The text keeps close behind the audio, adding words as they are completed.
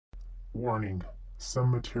Warning: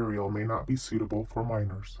 some material may not be suitable for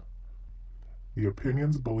minors. The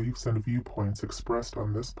opinions, beliefs, and viewpoints expressed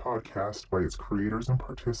on this podcast by its creators and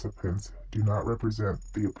participants do not represent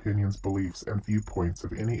the opinions, beliefs, and viewpoints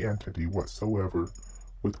of any entity whatsoever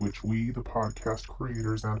with which we, the podcast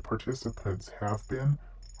creators and participants, have been,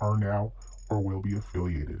 are now, or will be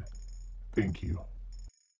affiliated. Thank you.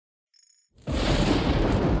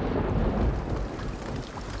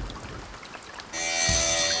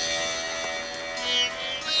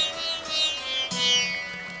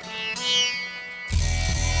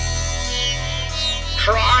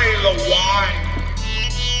 Try the wine.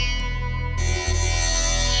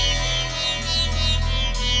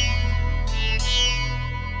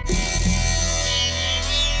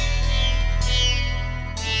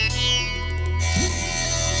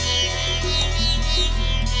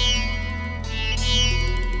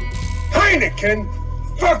 Heineken?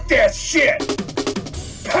 Fuck that shit!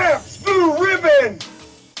 Pabst Blue Ribbon!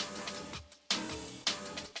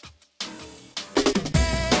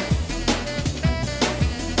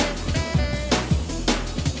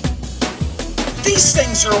 These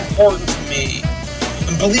things are important to me.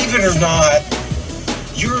 And believe it or not,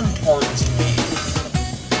 you're important to me.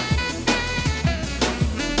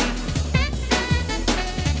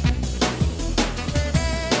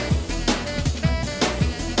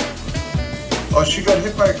 Oh, she got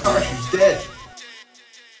hit by a car. She's dead.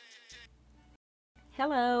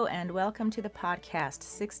 Hello and welcome to the podcast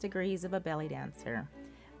 6 Degrees of a Belly Dancer.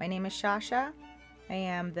 My name is Shasha. I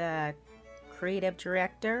am the creative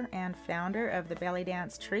director and founder of the belly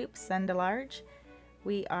dance troupe Sun DeLarge.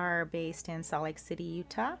 We are based in Salt Lake City,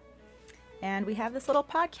 Utah. And we have this little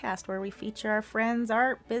podcast where we feature our friends,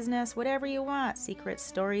 art, business, whatever you want. Secret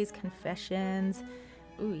stories, confessions.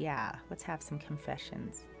 Ooh yeah, let's have some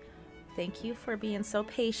confessions. Thank you for being so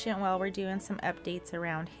patient while we're doing some updates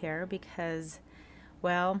around here because,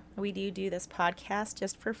 well, we do this podcast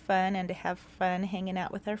just for fun and to have fun hanging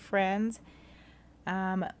out with our friends.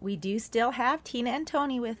 We do still have Tina and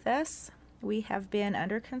Tony with us. We have been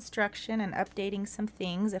under construction and updating some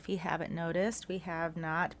things. If you haven't noticed, we have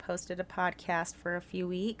not posted a podcast for a few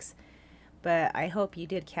weeks, but I hope you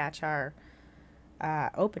did catch our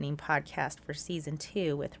opening podcast for season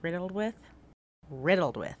 2 with Riddled With.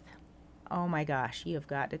 Oh my gosh, you have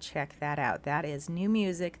got to check that out. That is new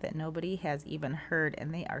music that nobody has even heard,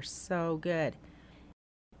 and they are so good.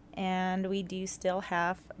 And we do still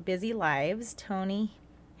have busy lives. Tony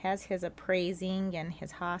has his appraising and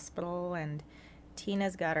his hospital, and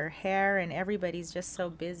Tina's got her hair, and everybody's just so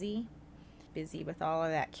busy with all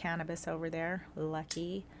of that cannabis over there.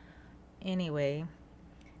 Lucky. Anyway,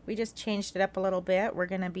 we just changed it up a little bit. We're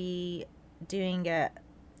going to be doing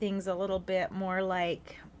things a little bit more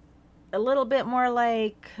like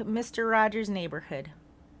Mr. Rogers' Neighborhood.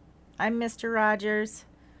 I'm Mr. Rogers.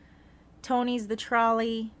 Tony's the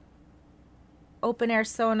trolley. Open Air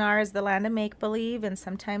Sonar is the land of make-believe, and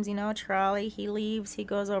sometimes, trolley, he leaves, he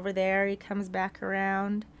goes over there, he comes back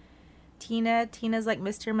around. Tina's like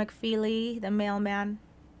Mr. McFeely, the mailman.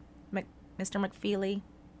 Mr. McFeely.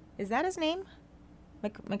 Is that his name?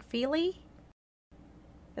 McFeely?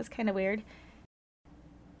 That's kind of weird.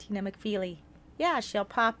 Tina McFeely. Yeah, she'll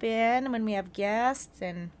pop in when we have guests,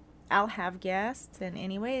 and I'll have guests. And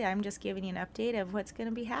anyway, I'm just giving you an update of what's going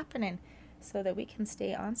to be happening so that we can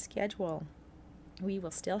stay on schedule. We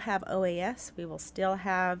will still have OAS. We will still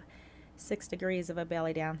have 6 Degrees of a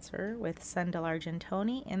Belly Dancer with Sun DeLarge and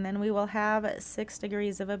Tony. And then we will have 6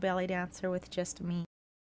 Degrees of a Belly Dancer with just me.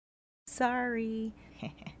 Sorry.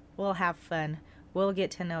 We'll have fun. We'll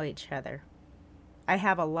get to know each other. I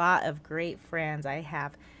have a lot of great friends. I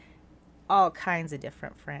have all kinds of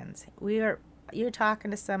different friends. You're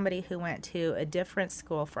talking to somebody who went to a different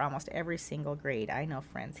school for almost every single grade. I know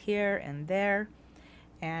friends here and there,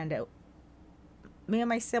 and me and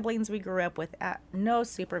my siblings, we grew up with no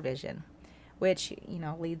supervision, which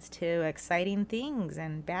leads to exciting things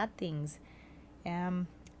and bad things. How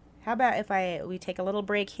about if we take a little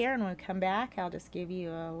break here, and when we come back, I'll just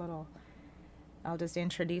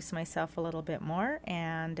introduce myself a little bit more,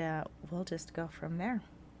 and we'll just go from there.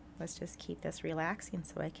 Let's just keep this relaxing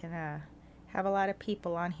so I can have a lot of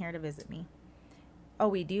people on here to visit me. Oh,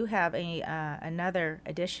 we do have another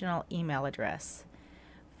additional email address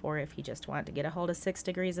for if you just want to get a hold of 6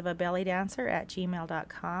 Degrees of a Belly Dancer at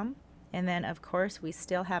gmail.com. And then, of course, we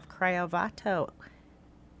still have cryovato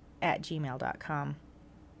at gmail.com.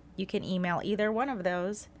 You can email either one of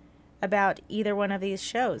those about either one of these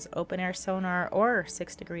shows, Open Air Sonar or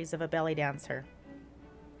 6 Degrees of a Belly Dancer.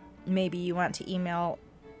 Maybe you want to email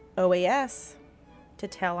OAS to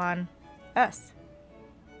tell on us.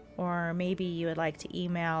 Or maybe you would like to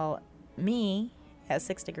email me at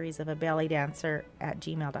 6 degrees of a belly dancer at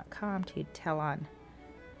gmail.com to tell on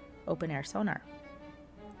Open Air Sonar.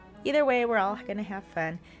 Either way, we're all going to have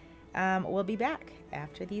fun. We'll be back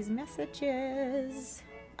after these messages.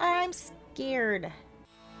 I'm scared.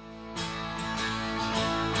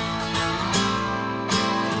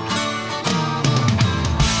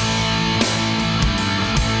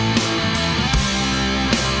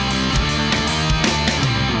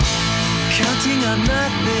 Counting on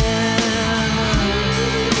nothing.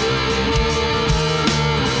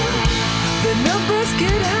 The numbers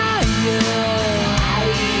get higher.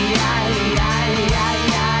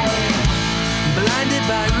 Blinded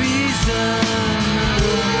by reason.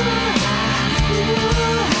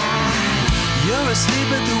 You're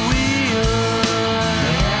asleep at the wheel.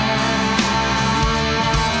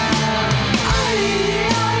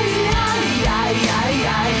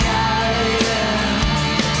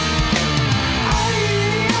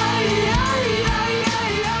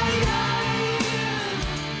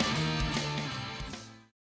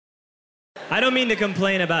 I don't mean to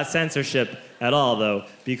complain about censorship at all, though,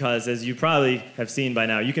 because as you probably have seen by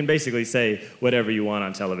now, you can basically say whatever you want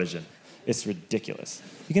on television. It's ridiculous.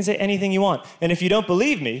 You can say anything you want. And if you don't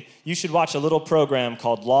believe me, you should watch a little program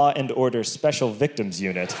called Law and Order Special Victims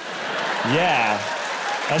Unit. Yeah,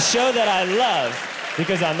 a show that I love,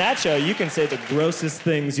 because on that show, you can say the grossest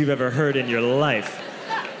things you've ever heard in your life.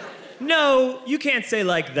 No, you can't say,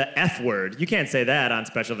 like, the F word. You can't say that on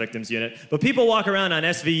Special Victims Unit. But people walk around on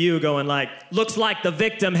SVU going like, looks like the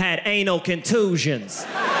victim had anal contusions.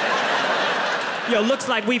 Yo, looks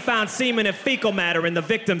like we found semen and fecal matter in the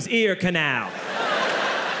victim's ear canal.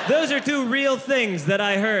 Those are two real things that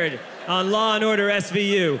I heard on Law and Order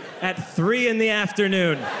SVU at 3 in the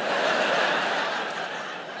afternoon.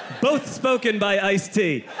 Both spoken by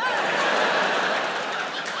Ice-T.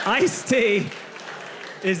 Ice-T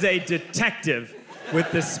is a detective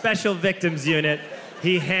with the Special Victims Unit.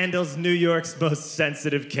 He handles New York's most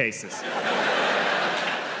sensitive cases.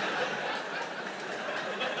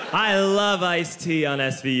 I love Ice-T on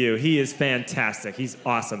SVU. He is fantastic. He's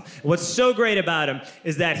awesome. What's so great about him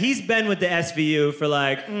is that he's been with the SVU for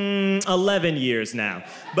like 11 years now,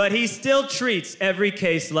 but he still treats every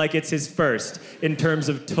case like it's his first in terms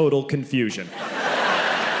of total confusion.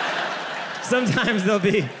 Sometimes they'll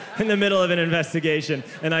be in the middle of an investigation,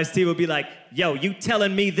 and Ice-T will be like, yo, you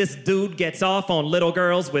telling me this dude gets off on little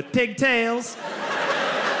girls with pigtails?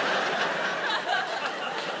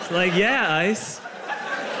 It's like, yeah, Ice.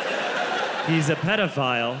 He's a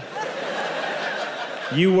pedophile.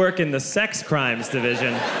 You work in the sex crimes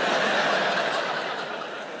division.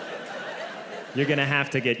 You're gonna have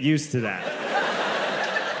to get used to that.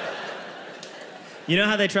 You know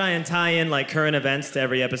how they try and tie in like current events to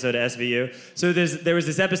every episode of SVU? So there was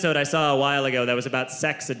this episode I saw a while ago that was about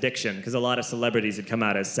sex addiction, because a lot of celebrities had come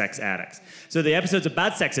out as sex addicts. So the episode's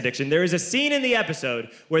about sex addiction. There is a scene in the episode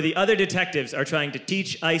where the other detectives are trying to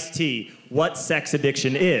teach Ice-T what sex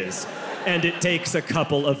addiction is, and it takes a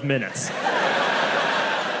couple of minutes.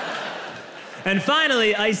 And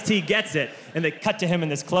finally, Ice-T gets it, and they cut to him in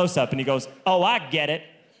this close-up, and he goes, oh, I get it.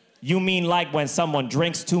 You mean like when someone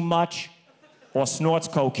drinks too much? Or snorts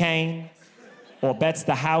cocaine, or bets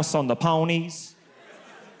the house on the ponies.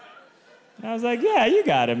 And I was like, yeah, you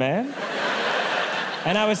got it, man.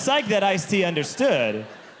 And I was psyched that Ice-T understood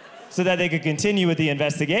so that they could continue with the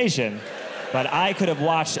investigation. But I could have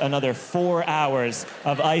watched another 4 hours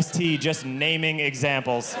of Ice-T just naming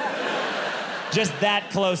examples. Just that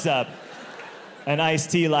close up. And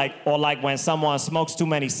Ice-T like when someone smokes too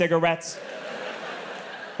many cigarettes,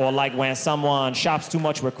 or like when someone shops too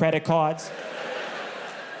much with credit cards,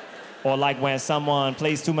 or like when someone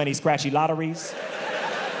plays too many scratchy lotteries,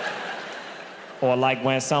 or like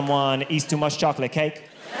when someone eats too much chocolate cake,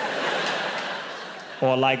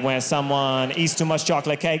 or like when someone eats too much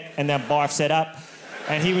chocolate cake and then barfs it up.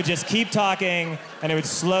 And he would just keep talking, and it would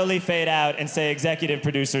slowly fade out and say executive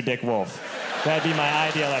producer Dick Wolf. That'd be my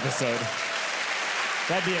ideal episode.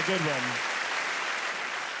 That'd be a good one.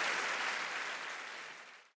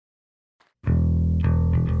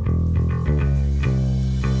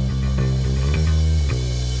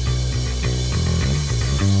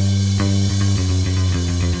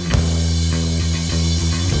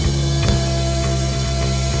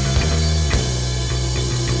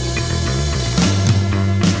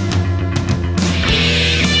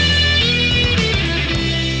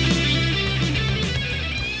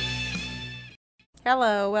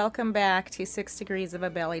 Hello, welcome back to 6 Degrees of a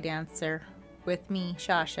Belly Dancer with me,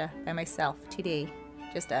 Shasha, by myself today.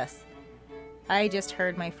 Just us. I just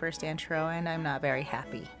heard my first intro and I'm not very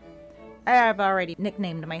happy. I have already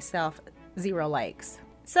nicknamed myself Zero Likes.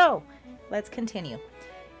 So, let's continue.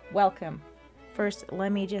 Welcome. First,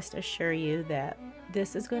 let me just assure you that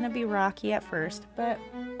this is going to be rocky at first, but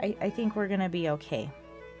I think we're going to be okay.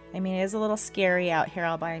 I mean, it is a little scary out here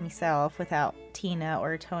all by myself without Tina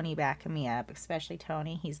or Tony backing me up, especially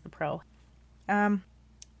Tony. He's the pro. I'm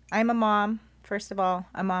a mom. First of all,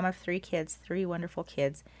 a mom of 3 kids, 3 wonderful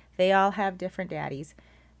kids. They all have different daddies,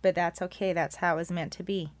 but that's okay. That's how it was meant to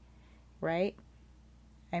be, right?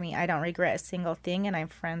 I mean, I don't regret a single thing, and I'm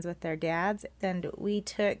friends with their dads. And we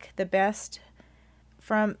took the best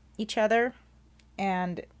from each other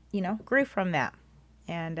and, grew from that.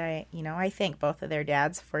 And I thank both of their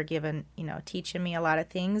dads for teaching me a lot of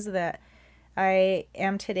things that I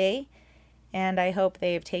am today. And I hope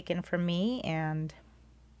they've taken from me. And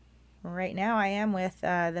right now I am with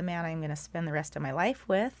the man I'm going to spend the rest of my life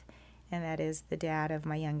with. And that is the dad of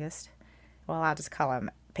my youngest. Well, I'll just call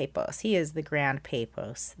him Pepos. He is the grand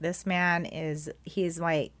Pepos. This man he's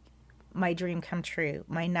my dream come true,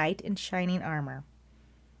 my knight in shining armor.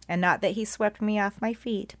 And not that he swept me off my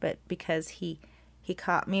feet, but because he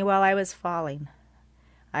caught me while I was falling.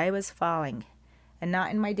 I was falling, and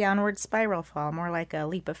not in my downward spiral fall, more like a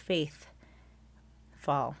leap of faith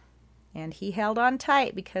fall. And he held on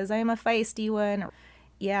tight because I'm a feisty one.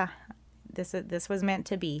 Yeah, this was meant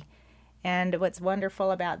to be. And what's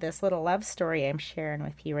wonderful about this little love story I'm sharing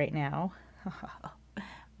with you right now,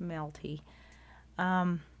 melty,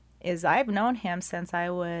 is I've known him since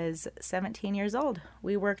I was 17 years old.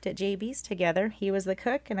 We worked at JB's together. He was the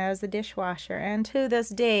cook and I was the dishwasher. And to this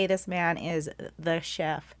day, this man is the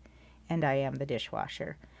chef and I am the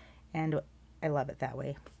dishwasher. And I love it that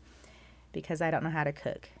way because I don't know how to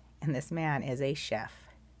cook. And this man is a chef.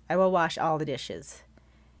 I will wash all the dishes,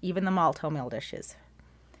 even the Malt-O-Meal dishes.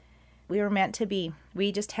 We were meant to be.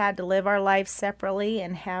 We just had to live our lives separately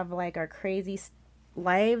and have our crazy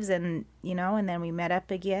lives and then we met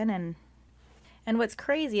up again. And what's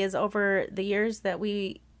crazy is over the years that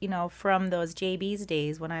we, from those JB's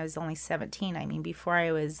days when I was only 17, I mean, before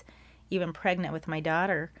I was even pregnant with my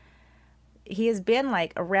daughter, he has been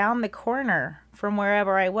around the corner from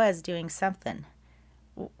wherever I was doing something.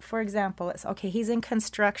 For example, he's in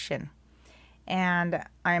construction. And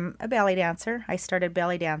I'm a belly dancer. I started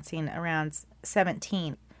belly dancing around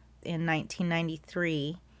 17 in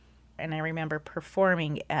 1993. And I remember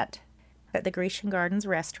performing at the Grecian Gardens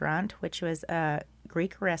restaurant, which was a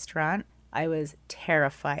Greek restaurant. I was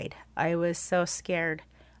terrified. I was so scared.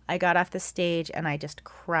 I got off the stage and I just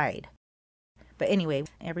cried. But anyway,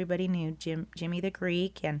 everybody knew Jimmy the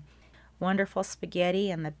Greek and wonderful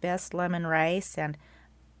spaghetti and the best lemon rice and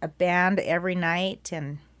a band every night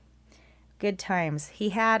and good times. He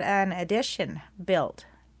had an addition built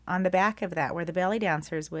on the back of that where the belly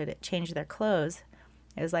dancers would change their clothes.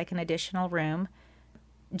 It was like an additional room.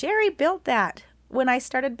 Jerry built that when I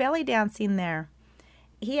started belly dancing there.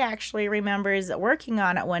 He actually remembers working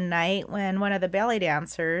on it one night when one of the belly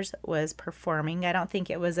dancers was performing. I don't think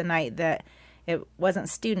it was a night that it wasn't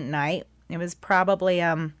student night. It was probably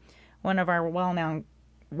one of our well-known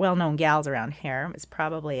gals around here. It was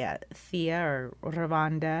probably Thea or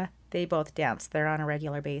Ravonda. They both dance there on a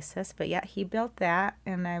regular basis. But yeah, he built that,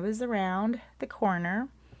 and I was around the corner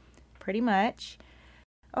pretty much.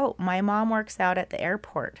 Oh, my mom works out at the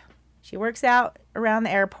airport. She works out around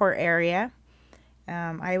the airport area.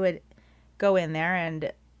 I would go in there,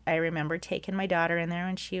 and I remember taking my daughter in there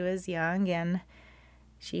when she was young, and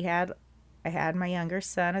I had my younger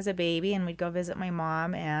son as a baby, and we'd go visit my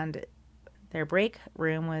mom, and their break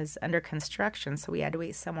room was under construction, so we had to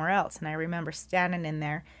wait somewhere else. And I remember standing in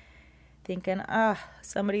there thinking,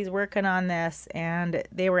 somebody's working on this, and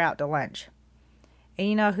they were out to lunch. And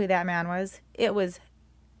you know who that man was? It was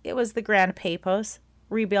the Grand Pepos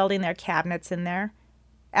rebuilding their cabinets in there,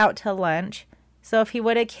 out to lunch. So if he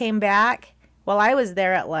would have came back while I was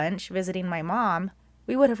there at lunch visiting my mom,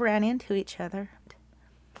 we would have ran into each other.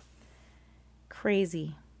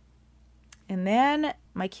 Crazy. And then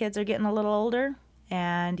my kids are getting a little older,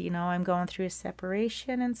 and I'm going through a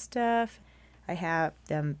separation and stuff. I have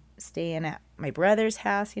them staying at my brother's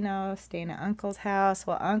house, staying at Uncle's house.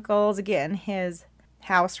 Well, Uncle's getting his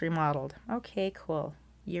house remodeled. Okay, cool.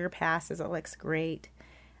 Year passes, it looks great.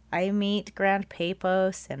 I meet Grand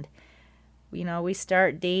Pepos, and we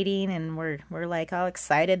start dating, and we're all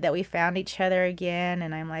excited that we found each other again.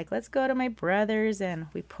 And I'm like, let's go to my brother's, and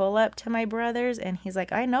we pull up to my brother's, and he's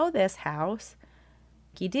like, I know this house.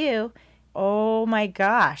 You do? Oh my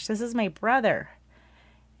gosh, this is my brother.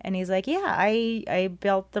 And he's like, yeah, I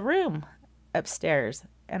built the room upstairs.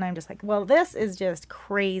 And I'm just like, well, this is just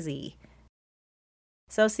crazy.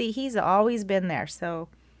 So see, he's always been there. So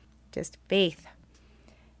just faith.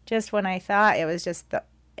 Just when I thought it was just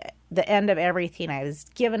the end of everything. I was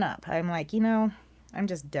giving up. I'm like, I'm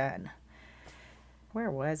just done. Where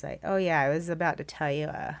was I? Oh, yeah, I was about to tell you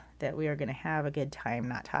that we were going to have a good time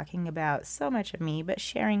not talking about so much of me, but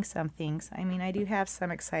sharing some things. I mean, I do have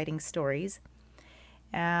some exciting stories.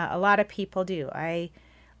 A lot of people do. A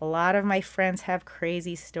lot of my friends have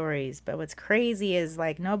crazy stories, but what's crazy is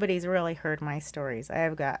like nobody's really heard my stories.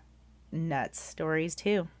 I've got nuts stories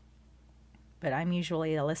too, but I'm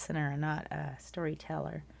usually a listener and not a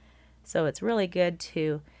storyteller. So it's really good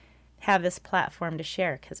to have this platform to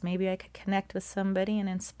share, because maybe I could connect with somebody and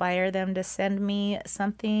inspire them to send me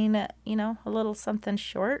something, a little something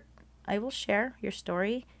short. I will share your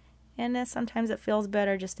story, and sometimes it feels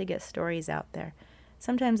better just to get stories out there.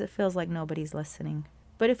 Sometimes it feels like nobody's listening.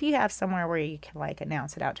 But if you have somewhere where you can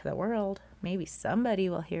announce it out to the world, maybe somebody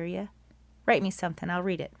will hear you. Write me something, I'll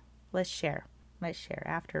read it. Let's share.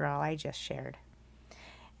 After all, I just shared.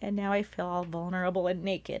 And now I feel all vulnerable and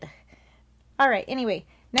naked. All right, anyway,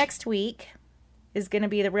 next week is going to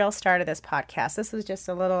be the real start of this podcast. This was just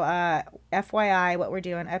a little FYI, what we're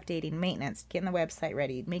doing, updating, maintenance, getting the website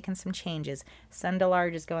ready, making some changes. Sun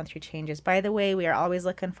DeLarge is going through changes. By the way, we are always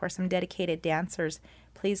looking for some dedicated dancers.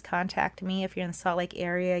 Please contact me if you're in the Salt Lake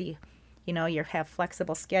area. You have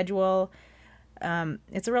flexible schedule.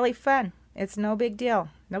 It's really fun. It's no big deal.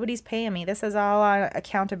 Nobody's paying me. This is all on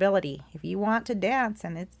accountability. If you want to dance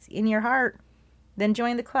and it's in your heart, then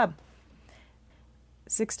join the club.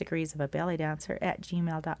 6 Degrees of a Belly Dancer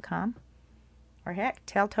 @gmail.com. Or heck,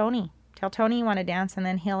 tell Tony. Tell Tony you want to dance, and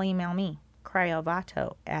then he'll email me,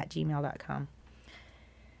 cryovato@gmail.com.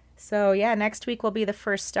 So yeah, next week will be the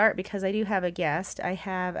first start because I do have a guest. I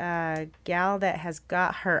have a gal that has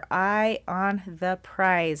got her eye on the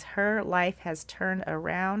prize. Her life has turned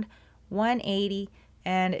around 180,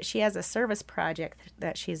 and she has a service project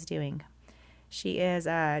that she's doing. She is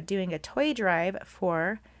doing a toy drive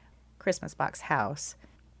for Christmas Box House.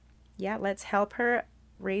 Yeah, let's help her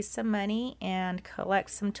raise some money and collect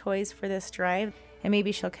some toys for this drive, and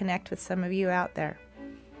maybe she'll connect with some of you out there.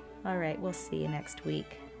 All right, we'll see you next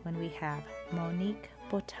week when we have Monique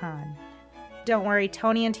Botan. Don't worry,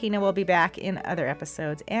 Tony and Tina will be back in other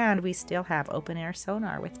episodes, and we still have Open Air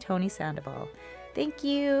Sonar with Tony Sandoval. Thank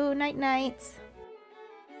you. Night nights.